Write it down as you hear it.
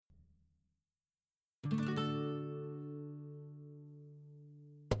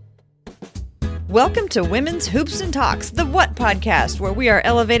Welcome to Women's Hoops and Talks, the What podcast, where we are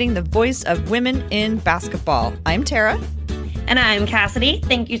elevating the voice of women in basketball. I'm Tara. And I'm Cassidy.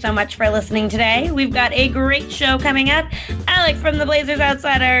 Thank you so much for listening today. We've got a great show coming up. Alex from the Blazers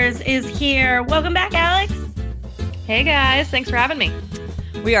Outsiders is here. Welcome back, Alex. Hey, guys. Thanks for having me.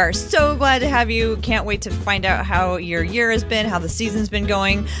 We are so glad to have you. Can't wait to find out how your year has been, how the season's been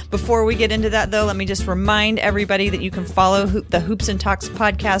going. Before we get into that, though, let me just remind everybody that you can follow the Hoops and Talks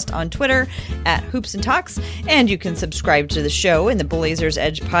podcast on Twitter at Hoops and Talks, and you can subscribe to the show in the Blazers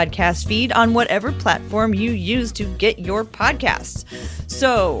Edge podcast feed on whatever platform you use to get your podcasts.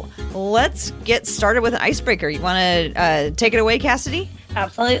 So let's get started with an icebreaker. You want to take it away, Cassidy?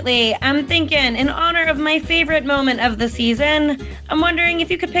 Absolutely. I'm thinking, in honor of my favorite moment of the season, I'm wondering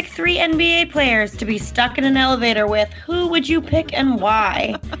if you could pick 3 NBA players to be stuck in an elevator with. Who would you pick and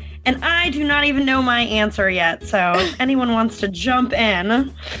why? And I do not even know my answer yet, so if anyone wants to jump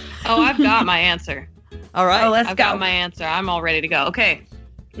in. Oh, I've got my answer. All right. I've got my answer. I'm all ready to go. Okay.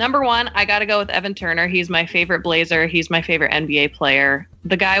 Number 1, I got to go with Evan Turner. He's my favorite Blazer. He's my favorite NBA player.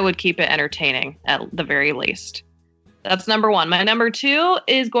 The guy would keep it entertaining at the very least. That's number 1. My number 2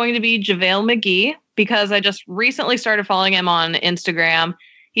 is going to be JaVale McGee, because I just recently started following him on Instagram.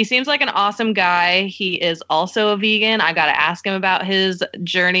 He seems like an awesome guy. He is also a vegan. I got to ask him about his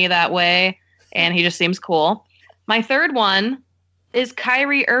journey that way, and he just seems cool. My third one is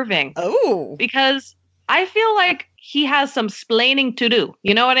Kyrie Irving. Oh. Because I feel like he has some splaining to do.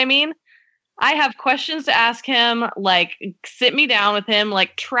 You know what I mean? I have questions to ask him, like sit me down with him,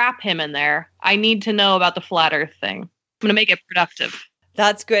 like trap him in there. I need to know about the flat earth thing. I'm going to make it productive.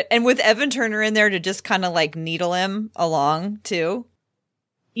 That's good. And with Evan Turner in there to just kind of like needle him along too.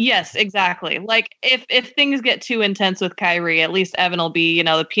 Yes, exactly. Like if things get too intense with Kyrie, at least Evan will be,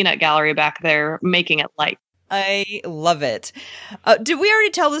 the peanut gallery back there making it light. I love it. Did we already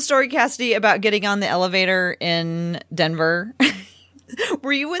tell the story, Cassidy, about getting on the elevator in Denver?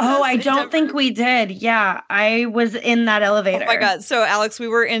 Were you with us? Oh, I don't think we did. Yeah, I was in that elevator. Oh my God. So, Alex, we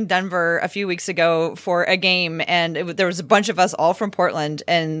were in Denver a few weeks ago for a game, and there was a bunch of us all from Portland,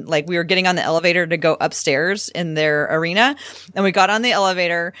 and like we were getting on the elevator to go upstairs in their arena, and we got on the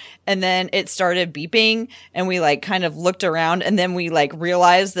elevator, and then it started beeping, and we like kind of looked around, and then we like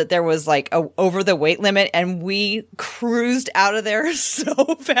realized that there was like over the weight limit, and we cruised out of there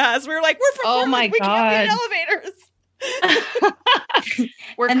so fast. We were like, we're from Portland. My we God. can't be in elevators.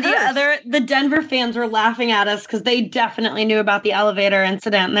 And the Denver fans were laughing at us because they definitely knew about the elevator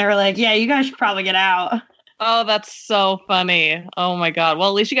incident, and they were like, yeah, you guys should probably get out. Oh, that's so funny. Oh my God. Well,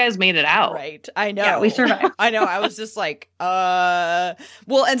 at least you guys made it out. Right. I know. Yeah, we survived. I know. I was just like, well,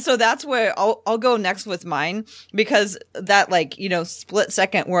 and so that's where I'll go next with mine, because that like, split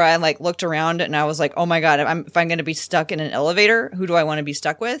second where I like looked around and I was like, oh my God, if I'm going to be stuck in an elevator, who do I want to be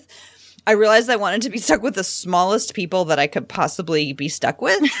stuck with? I realized I wanted to be stuck with the smallest people that I could possibly be stuck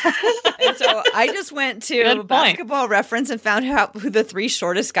with. And so I just went to Basketball Reference and found out who the 3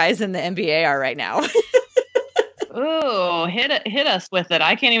 shortest guys in the NBA are right now. Ooh, hit us with it.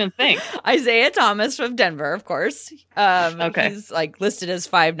 I can't even think. Isaiah Thomas from Denver, of course. Okay. He's like listed as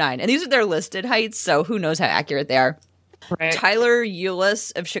 5'9", and these are their listed heights, so who knows how accurate they are. Right. Tyler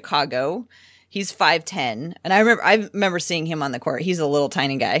Ulis of Chicago, he's 5'10", and I remember seeing him on the court. He's a little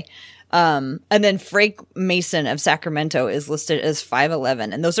tiny guy. And then Frank Mason of Sacramento is listed as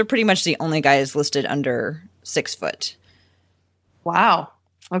 5'11", and those are pretty much the only guys listed under 6 foot. Wow.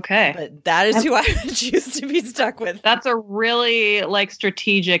 Okay. But that is who I would choose to be stuck with. That's a really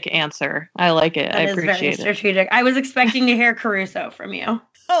strategic answer. I like it. I appreciate it. Strategic. I was expecting to hear Caruso from you.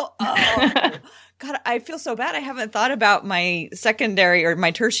 Oh. God, I feel so bad. I haven't thought about my secondary or my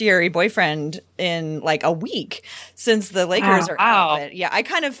tertiary boyfriend in like a week since the Lakers are out. But yeah, I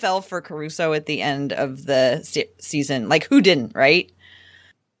kind of fell for Caruso at the end of the season. Like, who didn't, right?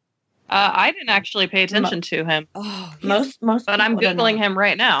 I didn't actually pay attention to him. Oh, most. But I'm Googling him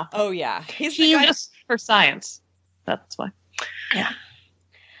right now. Oh, yeah. He's just for science. That's why. Yeah.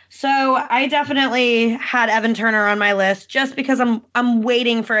 So I definitely had Evan Turner on my list just because I'm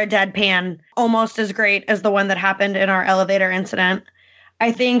waiting for a deadpan almost as great as the one that happened in our elevator incident.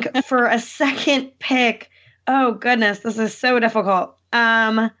 I think for a second pick, oh goodness, this is so difficult.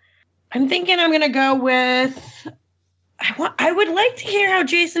 I'm thinking I'm gonna go with. I would like to hear how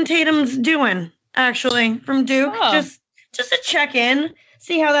Jason Tatum's doing. Actually, from Duke, just to check in,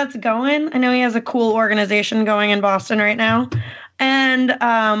 see how that's going. I know he has a cool organization going in Boston right now. And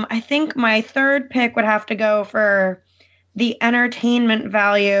I think my third pick would have to go for the entertainment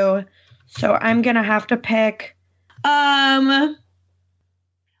value. So I'm going to have to pick. Honestly,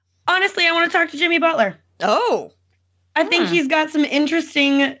 I want to talk to Jimmy Butler. Oh. I think he's got some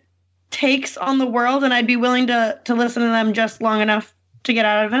interesting takes on the world, and I'd be willing to listen to them just long enough to get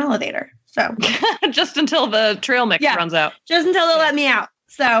out of an elevator. So just until the trail mix runs out. Just until they let me out.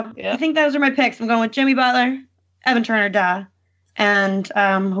 So I think those are my picks. I'm going with Jimmy Butler, Evan Turner, and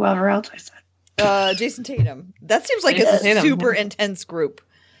whoever else I said. Jason Tatum. That seems like a super intense group.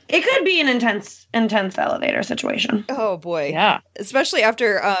 It could be an intense elevator situation. Oh boy. Yeah. Especially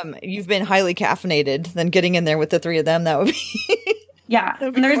after you've been highly caffeinated, then getting in there with the three of them, that would be Yeah.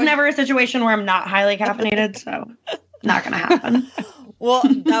 And there's never a situation where I'm not highly caffeinated, so not gonna happen. Well,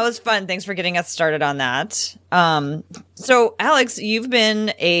 that was fun. Thanks for getting us started on that. So, Alex, you've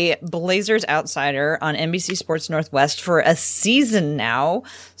been a Blazers outsider on NBC Sports Northwest for a season now.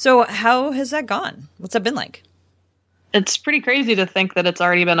 So how has that gone? What's that been like? It's pretty crazy to think that it's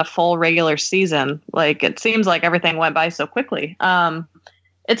already been a full regular season. Like, it seems like everything went by so quickly.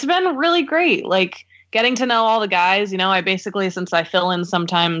 It's been really great. Like, getting to know all the guys, I basically, since I fill in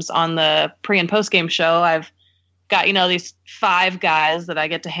sometimes on the pre and post game show, I've got, these 5 guys that I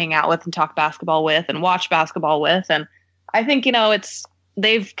get to hang out with and talk basketball with and watch basketball with. And I think,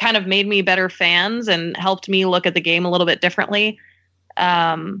 they've kind of made me better fans and helped me look at the game a little bit differently.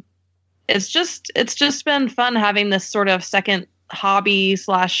 It's just been fun having this sort of second hobby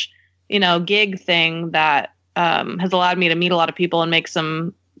 / gig thing that has allowed me to meet a lot of people and make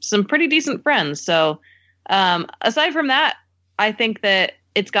some pretty decent friends. So aside from that, I think that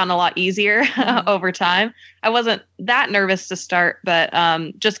it's gotten a lot easier over time. I wasn't that nervous to start, but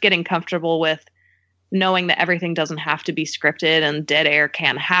just getting comfortable with knowing that everything doesn't have to be scripted and dead air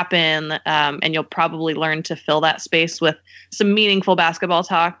can happen. And you'll probably learn to fill that space with some meaningful basketball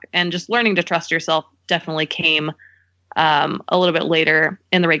talk, and just learning to trust yourself definitely came a little bit later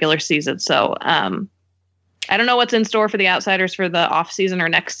in the regular season. So I don't know what's in store for the Outsiders for the off season or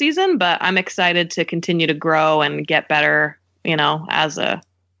next season, but I'm excited to continue to grow and get better, as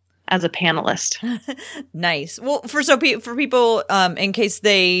a panelist. Nice. Well, for people, in case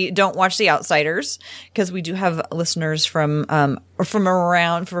they don't watch The Outsiders, because we do have listeners from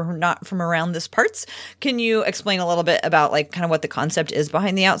around this parts, can you explain a little bit about like kind of what the concept is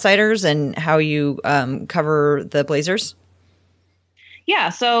behind The Outsiders and how you cover the Blazers? Yeah.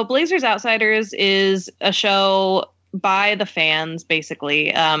 So Blazers Outsiders is a show by the fans,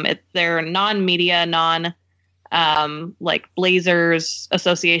 basically. They're non-media, like Blazers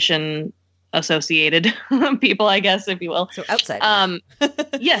Association associated people, I guess, if you will. So outsiders.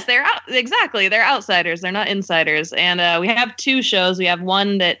 Yes, they're exactly. They're outsiders. They're not insiders. And we have 2 shows. We have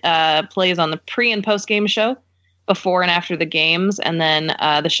one that plays on the pre and post game show before and after the games. And then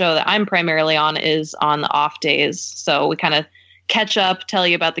the show that I'm primarily on is on the off days. So we kind of catch up, tell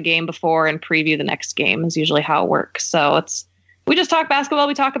you about the game before, and preview the next game is usually how it works. So we just talk basketball.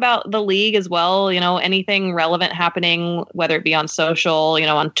 We talk about the league as well. Anything relevant happening, whether it be on social,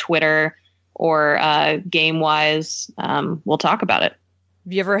 on Twitter or game wise, we'll talk about it.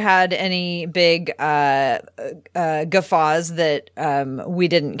 Have you ever had any big guffaws that we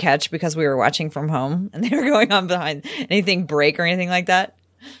didn't catch because we were watching from home and they were going on behind? Anything break or anything like that?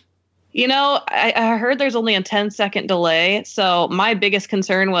 I heard there's only a 10-second delay. So my biggest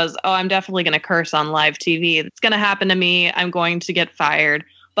concern was, I'm definitely going to curse on live TV. It's going to happen to me. I'm going to get fired.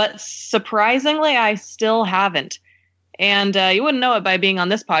 But surprisingly, I still haven't. And you wouldn't know it by being on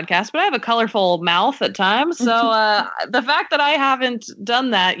this podcast, but I have a colorful mouth at times. So the fact that I haven't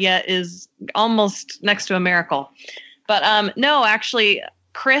done that yet is almost next to a miracle. But no, actually,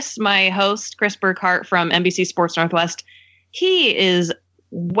 Chris, my host, Chris Burkhart from NBC Sports Northwest, he is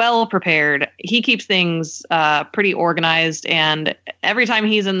well prepared. He keeps things pretty organized, and every time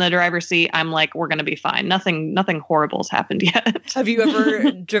he's in the driver's seat, I'm like, we're going to be fine. Nothing horrible's happened yet. Have you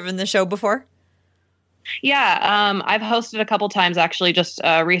ever driven the show before? Yeah, I've hosted a couple times actually, just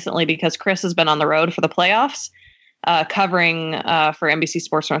recently, because Chris has been on the road for the playoffs, covering for NBC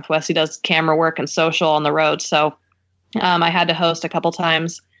Sports Northwest. He does camera work and social on the road, so I had to host a couple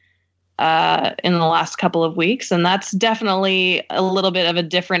times in the last couple of weeks. And that's definitely a little bit of a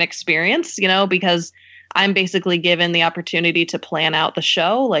different experience, because I'm basically given the opportunity to plan out the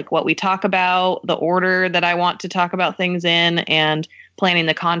show, like what we talk about, the order that I want to talk about things in, and planning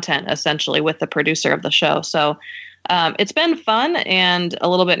the content essentially with the producer of the show. So it's been fun and a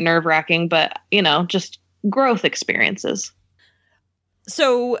little bit nerve-wracking, but, just growth experiences.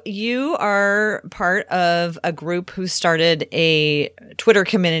 So you are part of a group who started a Twitter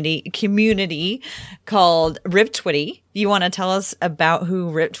community called Rip Twitty. You want to tell us about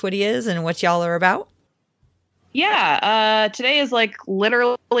who Rip Twitty is and what y'all are about? Yeah, today is like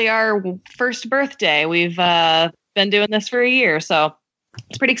literally our first birthday. We've been doing this for a year, so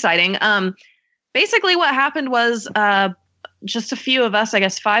it's pretty exciting. Basically what happened was just a few of us, I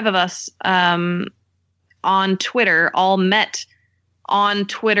guess 5 of us, on Twitter, all met on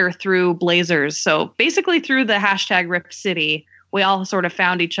Twitter through Blazers. So basically through the hashtag Rip City, we all sort of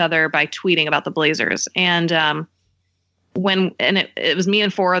found each other by tweeting about the Blazers. And it was me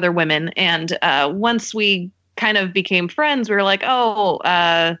and 4 other women. And once we kind of became friends, we were like,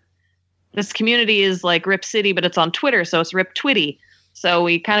 this community is like Rip City, but it's on Twitter, so it's Rip Twitty. So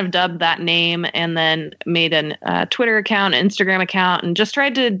we kind of dubbed that name and then made a Twitter account, an Instagram account, and just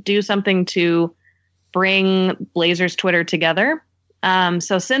tried to do something to bring Blazers Twitter together.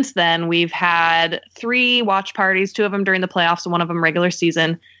 So since then, we've had 3 watch parties, 2 of them during the playoffs and 1 of them regular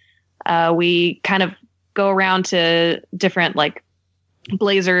season. We kind of go around to different like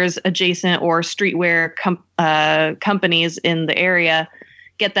Blazers adjacent or streetwear companies in the area,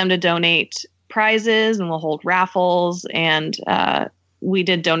 get them to donate prizes, and we'll hold raffles. And we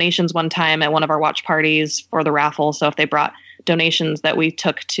did donations one time at one of our watch parties for the raffle. So if they brought donations that we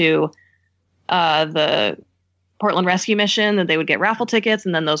took to the Portland Rescue Mission, that they would get raffle tickets,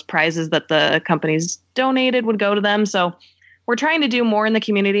 and then those prizes that the companies donated would go to them. So we're trying to do more in the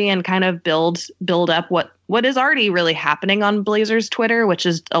community and kind of build up what is already really happening on Blazers Twitter, which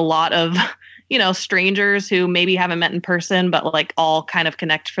is a lot of, strangers who maybe haven't met in person, but like all kind of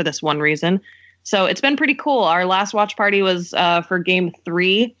connect for this one reason. So it's been pretty cool. Our last watch party was for game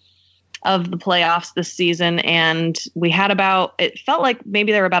 3 of the playoffs this season. And we had it felt like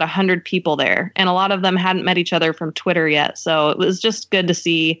maybe there were about 100 people there, and a lot of them hadn't met each other from Twitter yet. So it was just good to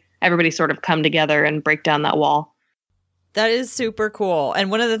see everybody sort of come together and break down that wall. That is super cool. And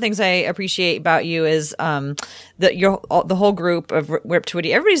one of the things I appreciate about you is that the whole group of Rip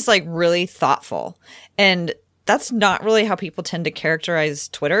Twitty, everybody's like really thoughtful. And that's not really how people tend to characterize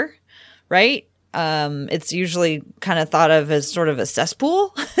Twitter, right? It's usually kind of thought of as sort of a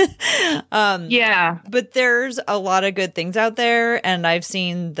cesspool. Yeah. But there's a lot of good things out there. And I've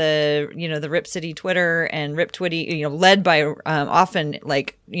seen the Rip City Twitter and Rip Twitty, led by, often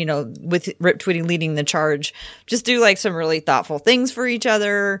like, with Rip Twitty leading the charge, just do like some really thoughtful things for each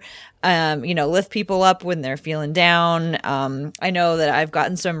other. Lift people up when they're feeling down. I know that I've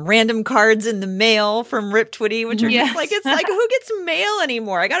gotten some random cards in the mail from Rip Twitty, which are just like, it's like, who gets mail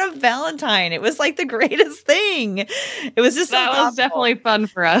anymore? I got a Valentine. It was like the greatest thing. It was just that was definitely fun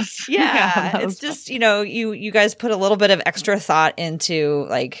for us. Yeah, it's just, you guys put a little bit of extra thought into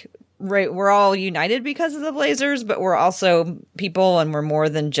like, right, we're all united because of the Blazers, but we're also people, and we're more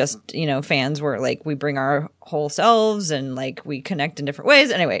than just, fans. We're like, we bring our whole selves and like we connect in different ways.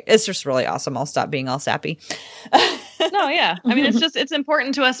 Anyway, it's just really awesome. I'll stop being all sappy. No, yeah. I mean, it's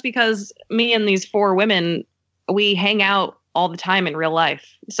important to us because me and these 4 women, we hang out all the time in real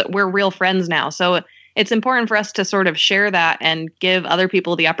life. So we're real friends now. So it's important for us to sort of share that and give other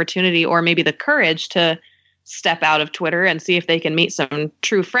people the opportunity or maybe the courage to step out of Twitter and see if they can meet some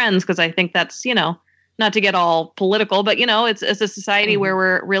true friends. Because I think that's, not to get all political, but, it's a society where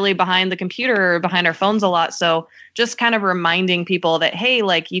we're really behind the computer or behind our phones a lot. So just kind of reminding people that, hey,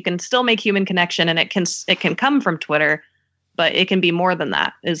 like you can still make human connection, and it can come from Twitter, but it can be more than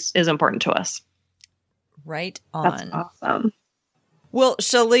that is important to us. Right on. That's awesome. Well,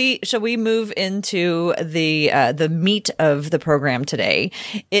 shall we move into the meat of the program today?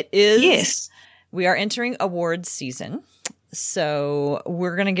 It is. Yes. We are entering awards season. So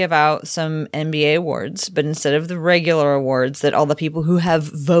we're going to give out some NBA awards, but instead of the regular awards that all the people who have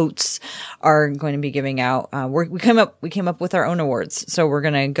votes are going to be giving out, we came up with our own awards. So we're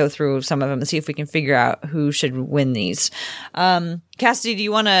going to go through some of them and see if we can figure out who should win these. Cassidy, do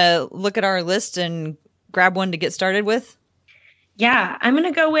you want to look at our list and grab one to get started with? Yeah, I'm going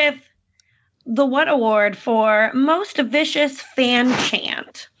to go with the What Award for Most Vicious Fan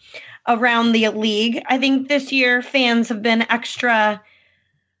Chant around the league. I think this year fans have been extra,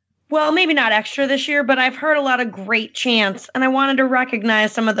 well, maybe not extra this year, but I've heard a lot of great chants, and I wanted to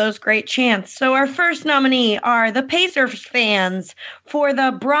recognize some of those great chants. So our first nominee are the Pacers fans for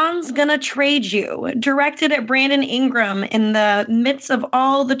the Bron's Gonna Trade You, directed at Brandon Ingram in the midst of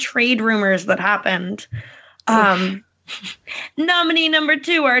all the trade rumors that happened. Nominee number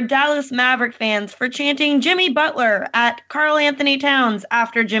 2 are Dallas Maverick fans for chanting Jimmy Butler at Karl Anthony Towns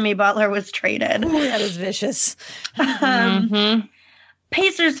after Jimmy Butler was traded. Ooh, that is vicious.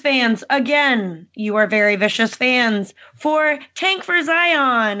 Pacers fans, again, you are very vicious fans, for Tank for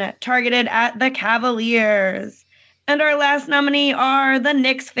Zion, targeted at the Cavaliers. And our last nominee are the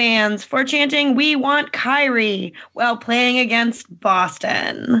Knicks fans for chanting We Want Kyrie while playing against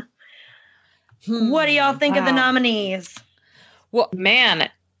Boston. What do y'all think of the nominees? Well,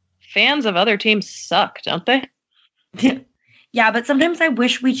 man, fans of other teams suck, don't they? Yeah, but sometimes I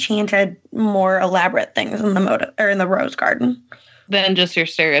wish we chanted more elaborate things in the in the Rose Garden than just your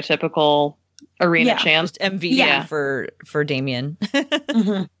stereotypical arena chant. Just MV for Damien.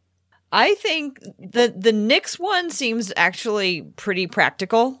 Mm-hmm. I think the Knicks one seems actually pretty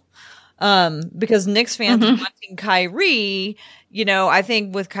practical. Because Knicks fans wanting Kyrie, I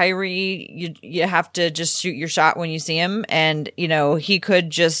think with Kyrie, you have to just shoot your shot when you see him. And, he could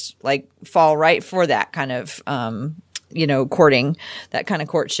just like fall right for that kind of, courting, that kind of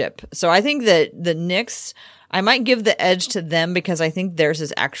courtship. So I think that the Knicks, I might give the edge to them because I think theirs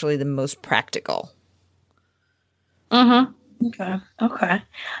is actually the most practical. Okay.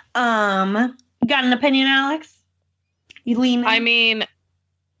 Got an opinion, Alex? You lean? I mean,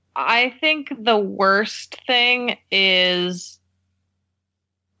 I think the worst thing is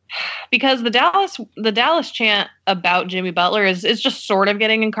because the Dallas chant about Jimmy Butler is just sort of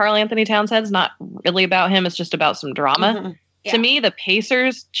getting in Karl Anthony Towns' head. It's not really about him. It's just about some drama. Mm-hmm. Yeah. To me, the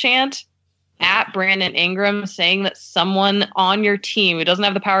Pacers chant at Brandon Ingram saying that someone on your team who doesn't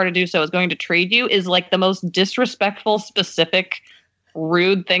have the power to do so is going to trade you is like the most disrespectful, specific,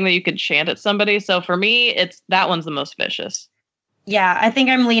 rude thing that you could chant at somebody. So for me, that one's the most vicious. Yeah, I think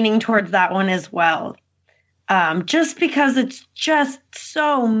I'm leaning towards that one as well. Just because it's just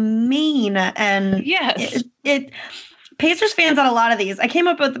so mean. And yes, Pacers fans had a lot of these. I came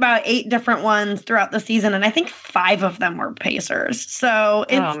up with about 8 different ones throughout the season, and I think 5 of them were Pacers. So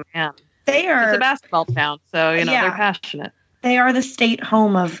oh man, it's a basketball town, so they're passionate. They are the state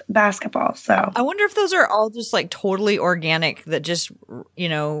home of basketball. So I wonder if those are all just like totally organic that just,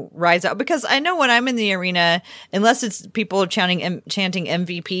 rise up. Because I know when I'm in the arena, unless it's people chanting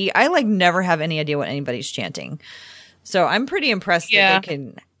MVP, I like never have any idea what anybody's chanting. So I'm pretty impressed that they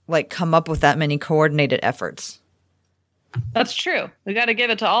can like come up with that many coordinated efforts. That's true. We got to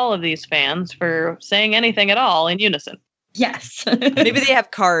give it to all of these fans for saying anything at all in unison. Yes. Maybe they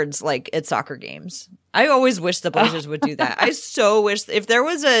have cards like at soccer games. I always wish the Blazers would do that. I so wish if there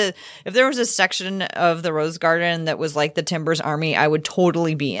was a section of the Rose Garden that was like the Timbers Army, I would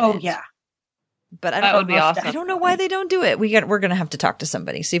totally be in it. Oh yeah. But that would be awesome. I don't know why they don't do it. We're going to have to talk to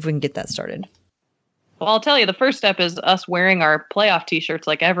somebody, see if we can get that started. Well, I'll tell you, the first step is us wearing our playoff t-shirts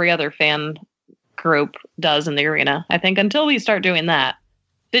like every other fan group does in the arena. I think until we start doing that.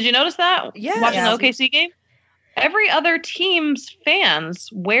 Did you notice that? Yeah. Watching the OKC game? Every other team's fans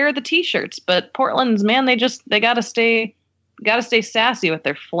wear the t-shirts, but Portland's, man, they got to stay sassy with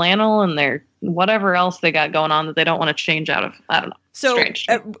their flannel and their whatever else they got going on that they don't want to change out of. I don't know. So strange.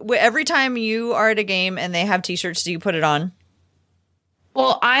 Every time you are at a game and they have t-shirts, do you put it on?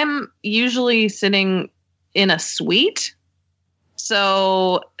 Well, I'm usually sitting in a suite.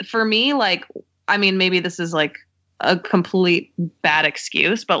 So for me, like, I mean, maybe this is like a complete bad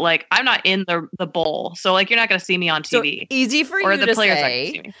excuse, but like I'm not in the bowl, so like you're not going to see me on TV. So easy for or you the to players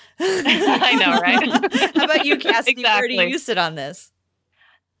say. I know, right? How about you, Cassie? Exactly. Where do you sit on this?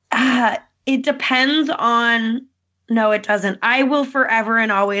 It depends on. No, it doesn't. I will forever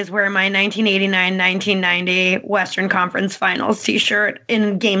and always wear my 1989-1990 Western Conference Finals t-shirt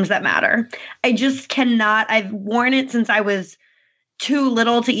in games that matter. I just cannot. I've worn it since I was too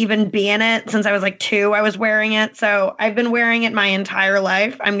little to even be in it. Since I was like 2, I was wearing it. So I've been wearing it my entire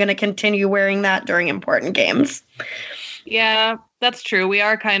life. I'm going to continue wearing that during important games. Yeah, that's true. We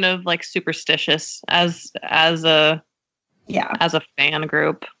are kind of like superstitious as a fan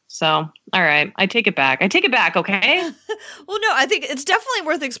group. So, all right, I take it back. Okay. Well, no, I think it's definitely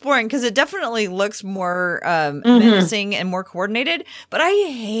worth exploring because it definitely looks more menacing and more coordinated. But I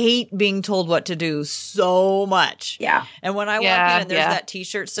hate being told what to do so much. Yeah. And when I walk in and there's that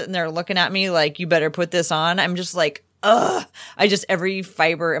t-shirt sitting there looking at me like, you better put this on, I'm just like, ugh. Every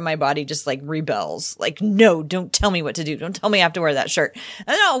fiber in my body just like rebels. Like, no, don't tell me what to do. Don't tell me I have to wear that shirt. And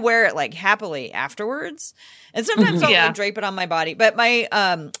then I'll wear it like happily afterwards. And sometimes I'll like, drape it on my body. But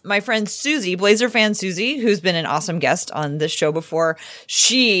my friend Susie, Blazer fan Susie, who's been an awesome guest on this show before,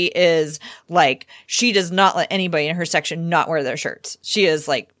 she is like, she does not let anybody in her section not wear their shirts. She is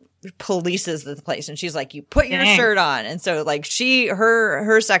like, polices the place. And she's like, you put your shirt on. And so like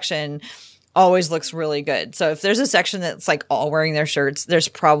her section always looks really good. So if there's a section that's like all wearing their shirts, there's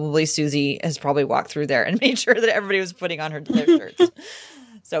probably Susie has probably walked through there and made sure that everybody was putting on their shirts.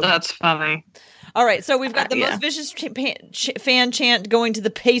 So that's funny. All right, so we've got the most vicious fan chant going to the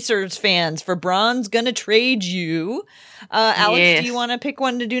Pacers fans for Bron's gonna trade you. Alex, do you want to pick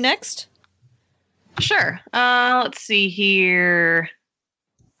one to do next? Sure. Let's see here.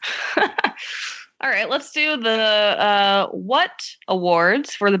 All right, let's do the What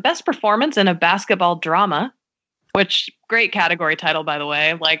Awards for the best performance in a basketball drama, which great category title, by the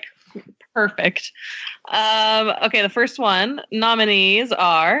way. Like, Perfect. Okay, the first one nominees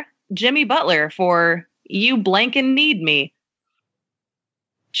are Jimmy Butler for You Blankin' Need Me,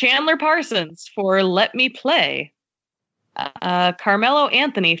 Chandler Parsons for Let Me Play, Carmelo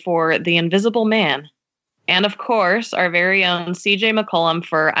Anthony for The Invisible Man, and of course, our very own CJ McCollum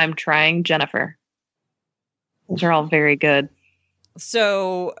for I'm Trying Jennifer. Those are all very good.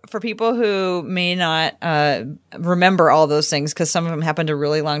 So for people who may not remember all those things, because some of them happened a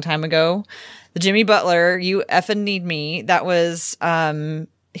really long time ago, the Jimmy Butler, You Effing Need Me, that was,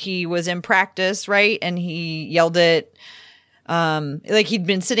 he was in practice, right? And he yelled it, like he'd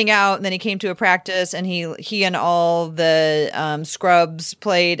been sitting out, and then he came to a practice, and he and all the scrubs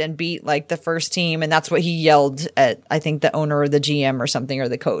played and beat like the first team, and that's what he yelled at, I think, the owner or the GM or something, or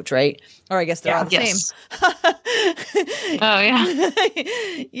the coach, right? Or I guess they're all the same. Oh yeah.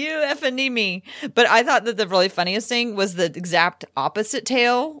 You effing need me. But I thought that the really funniest thing was the exact opposite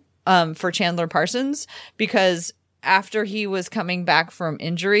tale for Chandler Parsons, because after he was coming back from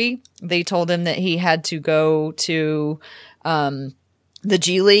injury, they told him that he had to go to the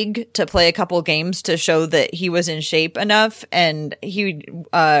G League to play a couple games to show that he was in shape enough, and he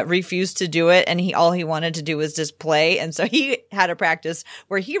refused to do it, and all he wanted to do was just play. And so he had a practice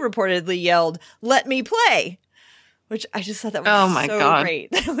where he reportedly yelled, "Let me play," which I just thought that was so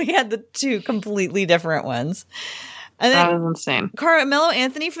great. We had the two completely different ones. And then that was insane. Carmelo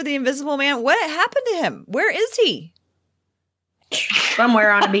Anthony for The Invisible Man. What happened to him? Where is he?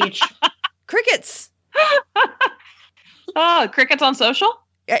 Somewhere on a beach. Crickets. Oh, crickets on social?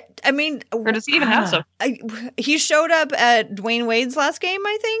 I mean, or does he even have social? He showed up at Dwayne Wade's last game,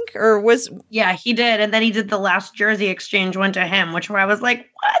 I think, or was. Yeah, he did. And then he did the last jersey exchange went to him, which I was like,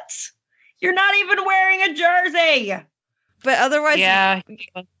 what? You're not even wearing a jersey. But otherwise. Yeah.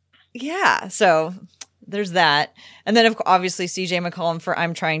 Yeah. So there's that. And then, obviously, CJ McCollum for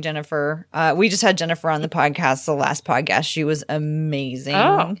I'm Trying Jennifer. We just had Jennifer on the podcast, the last podcast. She was amazing.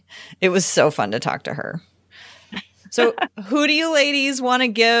 Oh. It was so fun to talk to her. So who do you ladies want to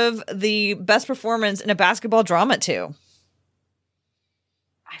give the best performance in a basketball drama to?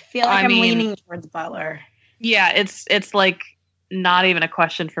 I feel like I'm leaning towards Butler. Yeah, it's like not even a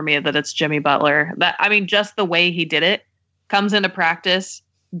question for me that it's Jimmy Butler. Just the way he did it, comes into practice,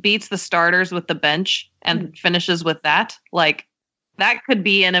 beats the starters with the bench, and finishes with that. Like, that could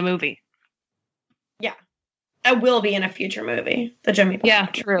be in a movie. Yeah. It will be in a future movie. The Jimmy Butler. Yeah,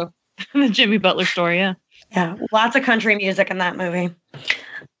 true. The Jimmy Butler story, yeah. Yeah, lots of country music in that movie.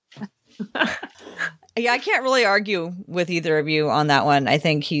 Yeah, I can't really argue with either of you on that one. I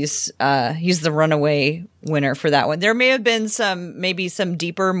think he's the runaway winner for that one. There may have been some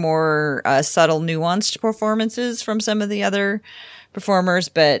deeper, more subtle, nuanced performances from some of the other performers,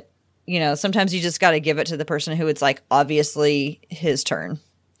 but sometimes you just got to give it to the person who it's like obviously his turn.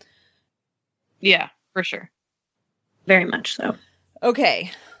 Yeah, for sure. Very much so.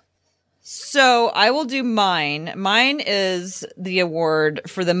 Okay. So I will do mine. Mine is the award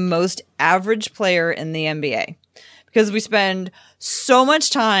for the most average player in the NBA, because we spend so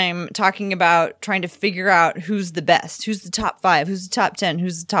much time talking about trying to figure out who's the best, who's the top 5, who's the top 10,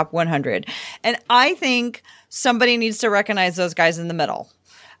 who's the top 100. And I think somebody needs to recognize those guys in the middle.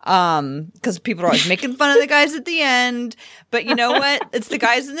 Because people are always making fun of the guys at the end, but you know what? It's the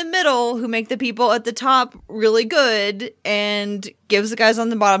guys in the middle who make the people at the top really good and gives the guys on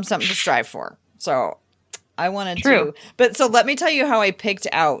the bottom something to strive for. So I wanted to, but so let me tell you how I picked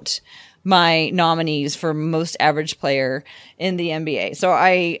out my nominees for most average player in the NBA. So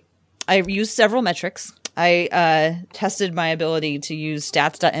I used several metrics. I tested my ability to use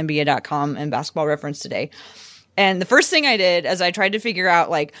stats.nba.com and Basketball Reference today. And the first thing I did is I tried to figure out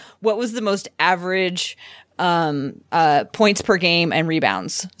like what was the most average points per game and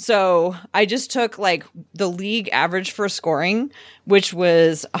rebounds. So I just took like the league average for scoring, which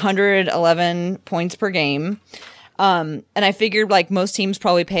was 111 points per game. And I figured like most teams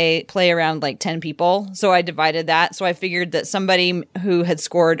probably play around like 10 people. So I divided that. So I figured that somebody who had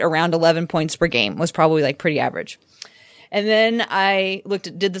scored around 11 points per game was probably like pretty average. And then I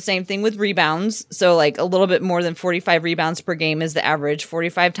did the same thing with rebounds. So like a little bit more than 45 rebounds per game is the average.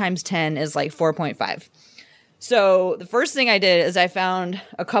 45 times 10 is like 4.5. So the first thing I did is I found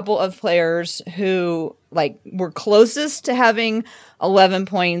a couple of players who like were closest to having 11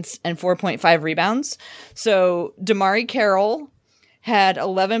 points and 4.5 rebounds. So Damari Carroll had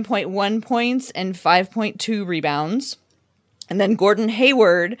 11.1 points and 5.2 rebounds. And then Gordon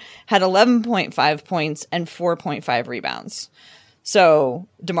Hayward had 11.5 points and 4.5 rebounds. So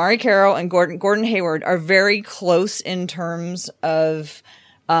Damari Carroll and Gordon Hayward are very close in terms of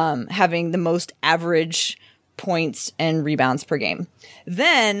having the most average points and rebounds per game.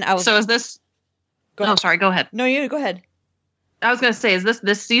 Then I was. So is this? Oh, sorry. Go ahead. No, you go ahead. I was going to say, is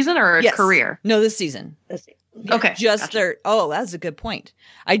this season or a career? No, this season. Okay. That's a good point.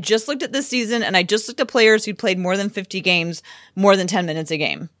 I just looked at this season, and I just looked at players who played more than 50 games, more than 10 minutes a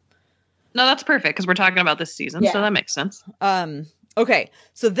game. No, that's perfect because we're talking about this season, so that makes sense. Okay,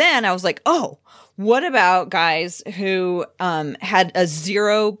 so then I was like, oh, what about guys who had a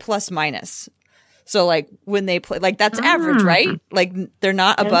 0 plus minus? So like when they play, like that's average, right? Like they're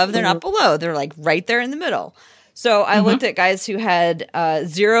not above, they're not below, they're like right there in the middle. So I looked at guys who had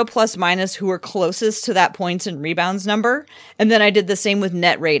 0 plus minus who were closest to that points and rebounds number. And then I did the same with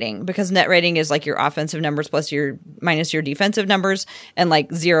net rating, because net rating is like your offensive numbers plus your minus your defensive numbers. And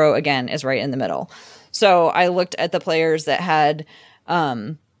like 0 again is right in the middle. So I looked at the players that had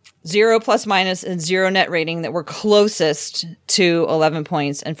 0 plus minus and 0 net rating that were closest to 11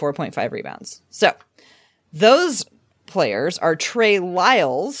 points and 4.5 rebounds. So those players are Trey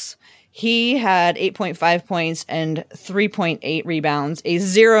Lyles. He had 8.5 points and 3.8 rebounds, a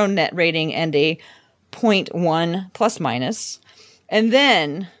 0 net rating, and a 0.1 plus minus. And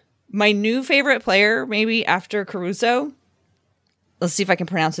then my new favorite player, maybe after Caruso, let's see if I can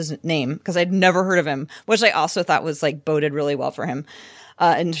pronounce his name, because I'd never heard of him, which I also thought was like boded really well for him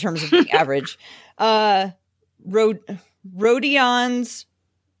in terms of being average. Rodions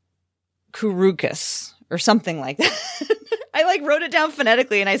Kouroukas or something like that. I like wrote it down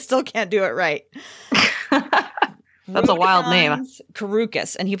phonetically and I still can't do it right. That's a wild name.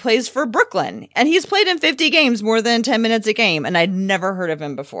 Kouroukas, and he plays for Brooklyn, and he's played in 50 games, more than 10 minutes a game, and I'd never heard of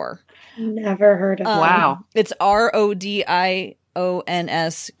him before. Never heard of him. Wow. It's Rodionskurucs.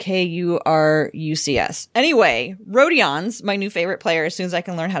 Anyway, Rodions, my new favorite player, as soon as I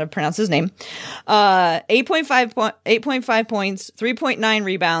can learn how to pronounce his name. 8.5 points, 3.9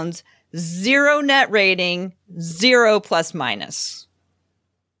 rebounds, 0 net rating, 0 plus minus.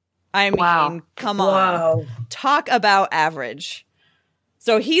 I mean, come on. Talk about average.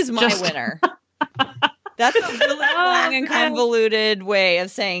 So he's my winner. That's a really long and convoluted way of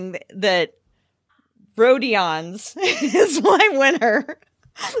saying that Rodions is my winner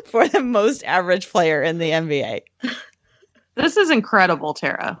for the most average player in the NBA. This is incredible,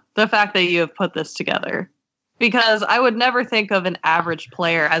 Tara, the fact that you have put this together. Because I would never think of an average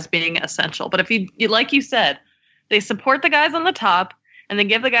player as being essential. But if you like you said, they support the guys on the top and they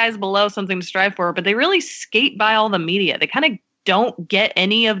give the guys below something to strive for, but they really skate by all the media. They kind of don't get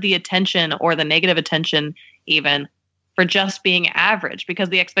any of the attention or the negative attention even for just being average, because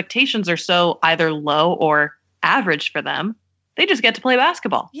the expectations are so either low or average for them. They just get to play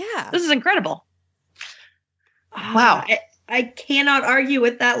basketball. Yeah. This is incredible. Wow. I cannot argue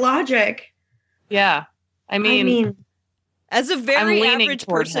with that logic. Yeah. I mean, as a very average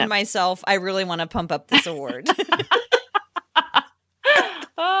person myself, I really want to pump up this award.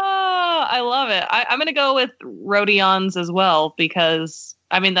 Oh, I love it. I'm going to go with Rodions as well, because,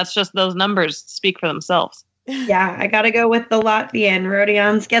 I mean, that's just those numbers speak for themselves. Yeah, I got to go with the Latvian.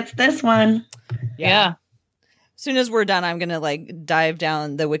 Rodions gets this one. Yeah. As soon as we're done, I'm going to like dive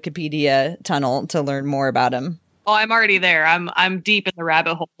down the Wikipedia tunnel to learn more about him. Oh, I'm already there. I'm deep in the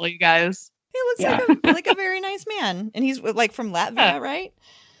rabbit hole, you guys. He looks like a very nice man. And he's like from Latvia, right?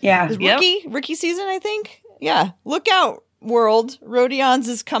 Yeah. Rookie season, I think. Yeah. Look out, world. Rodions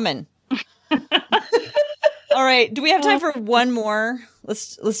is coming. All right. Do we have time for one more?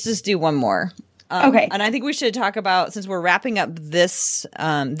 Let's just do one more. Okay. And I think we should talk about, since we're wrapping up this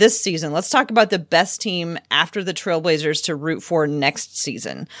season, let's talk about the best team after the Trailblazers to root for next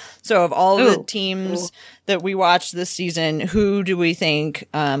season. So of all the teams that we watched this season, who do we think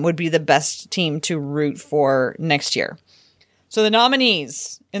would be the best team to root for next year? So the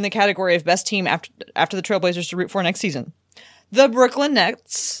nominees in the category of best team after the Trailblazers to root for next season: the Brooklyn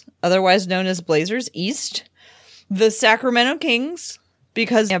Nets, otherwise known as Blazers East; the Sacramento Kings,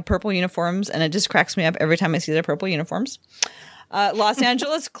 because they have purple uniforms, and it just cracks me up every time I see their purple uniforms. Los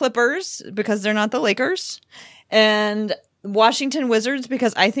Angeles Clippers, because they're not the Lakers. And Washington Wizards,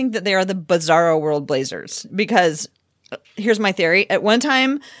 because I think that they are the Bizarro World Blazers. Because here's my theory. At one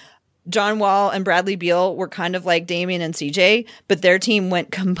time, John Wall and Bradley Beal were kind of like Damian and CJ, but their team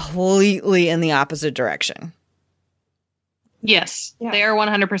went completely in the opposite direction. Yes, they are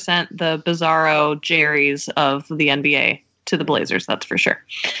 100% the Bizarro Jerrys of the NBA. To the Blazers, that's for sure.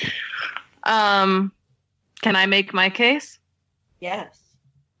 Can I make my case? Yes.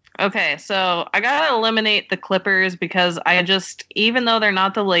 Okay, so I gotta eliminate the Clippers, because even though they're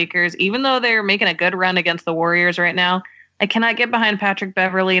not the Lakers, even though they're making a good run against the Warriors right now, I cannot get behind Patrick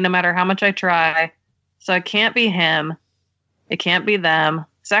Beverley no matter how much I try. So it can't be him. It can't be them.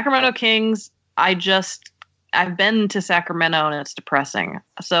 Sacramento Kings, I I've been to Sacramento and it's depressing.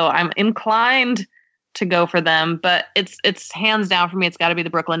 So I'm inclined to go for them, but it's hands down for me. It's got to be the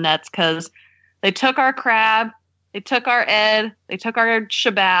Brooklyn Nets because they took our Crab, they took our Ed, they took our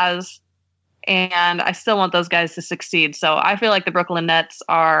Shabazz, and I still want those guys to succeed. So I feel like the Brooklyn Nets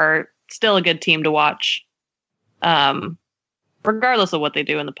are still a good team to watch, regardless of what they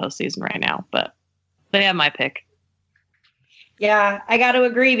do in the postseason right now. But they have my pick. Yeah, I got to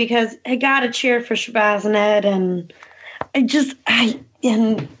agree because I got to cheer for Shabazz and Ed, and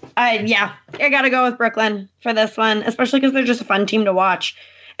I got to go with Brooklyn for this one, especially because they're just a fun team to watch.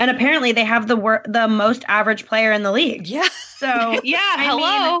 And apparently they have the most average player in the league. Yeah. So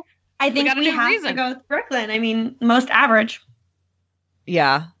yeah, I think we have to go with Brooklyn. I mean, most average.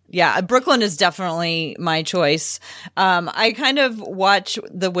 Yeah. Yeah, Brooklyn is definitely my choice. I kind of watch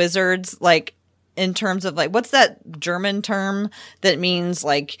the Wizards like in terms of like, what's that German term that means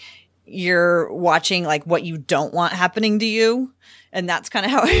like you're watching like what you don't want happening to you? And that's kind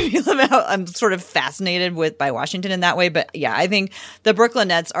of how I feel about. I'm sort of fascinated by Washington in that way. But yeah, I think the Brooklyn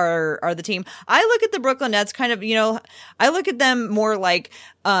Nets are the team. I look at the Brooklyn Nets kind of, I look at them more like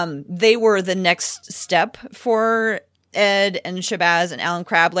they were the next step for Ed and Shabazz and Alan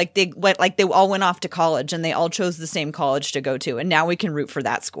Crabbe. Like they all went off to college and they all chose the same college to go to. And now we can root for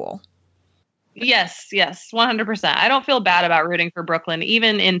that school. Yes, 100%. I don't feel bad about rooting for Brooklyn,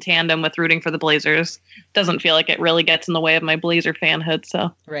 even in tandem with rooting for the Blazers. Doesn't feel like it really gets in the way of my Blazer fanhood.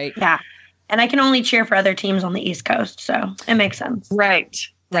 So right, yeah, and I can only cheer for other teams on the East Coast, so it makes sense. Right,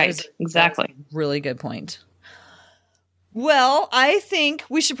 exactly. Really good point. Well, I think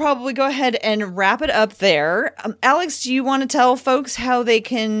we should probably go ahead and wrap it up there. Alex, do you want to tell folks how they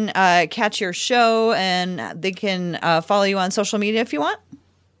can catch your show and they can follow you on social media if you want?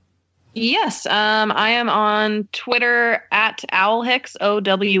 Yes, I am on Twitter at Owlhix,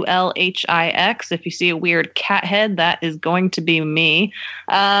 OWLHIX. If you see a weird cat head, that is going to be me.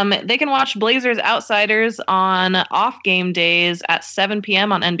 They can watch Blazers Outsiders on off game days at 7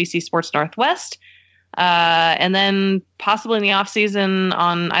 p.m. on NBC Sports Northwest. And then possibly in the off season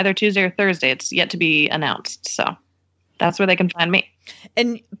on either Tuesday or Thursday. It's yet to be announced. So that's where they can find me.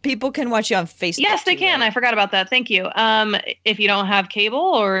 And people can watch you on Facebook. Yes, they can. Right? I forgot about that. Thank you. If you don't have cable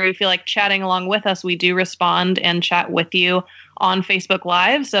or you feel like chatting along with us, we do respond and chat with you on Facebook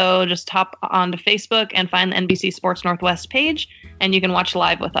Live. So just hop onto Facebook and find the NBC Sports Northwest page, and you can watch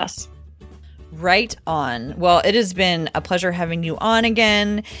live with us. Right on. Well, it has been a pleasure having you on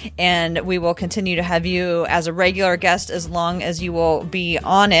again, and we will continue to have you as a regular guest as long as you will be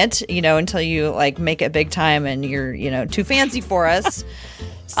on it, until you like make it big time and you're, too fancy for us.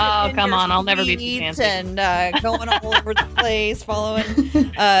 Oh, come on. I'll never be too fancy. And going all over the place, following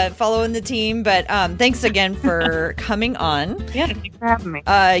the team. But thanks again for coming on. Yeah, thanks for having me.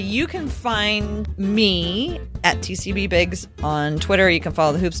 You can find me at TCB Biggs on Twitter. You can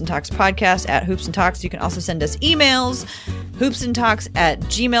follow the Hoops and Talks podcast at Hoops and Talks. You can also send us emails,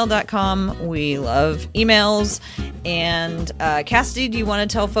 hoopsandtalks@gmail.com. We love emails. And Cassidy, do you want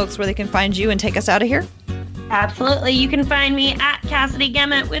to tell folks where they can find you and take us out of here? Absolutely. You can find me at Cassidy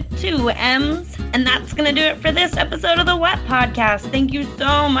Gemmett with 2 M's. And that's going to do it for this episode of the What Podcast. Thank you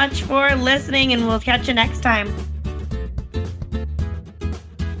so much for listening, and we'll catch you next time.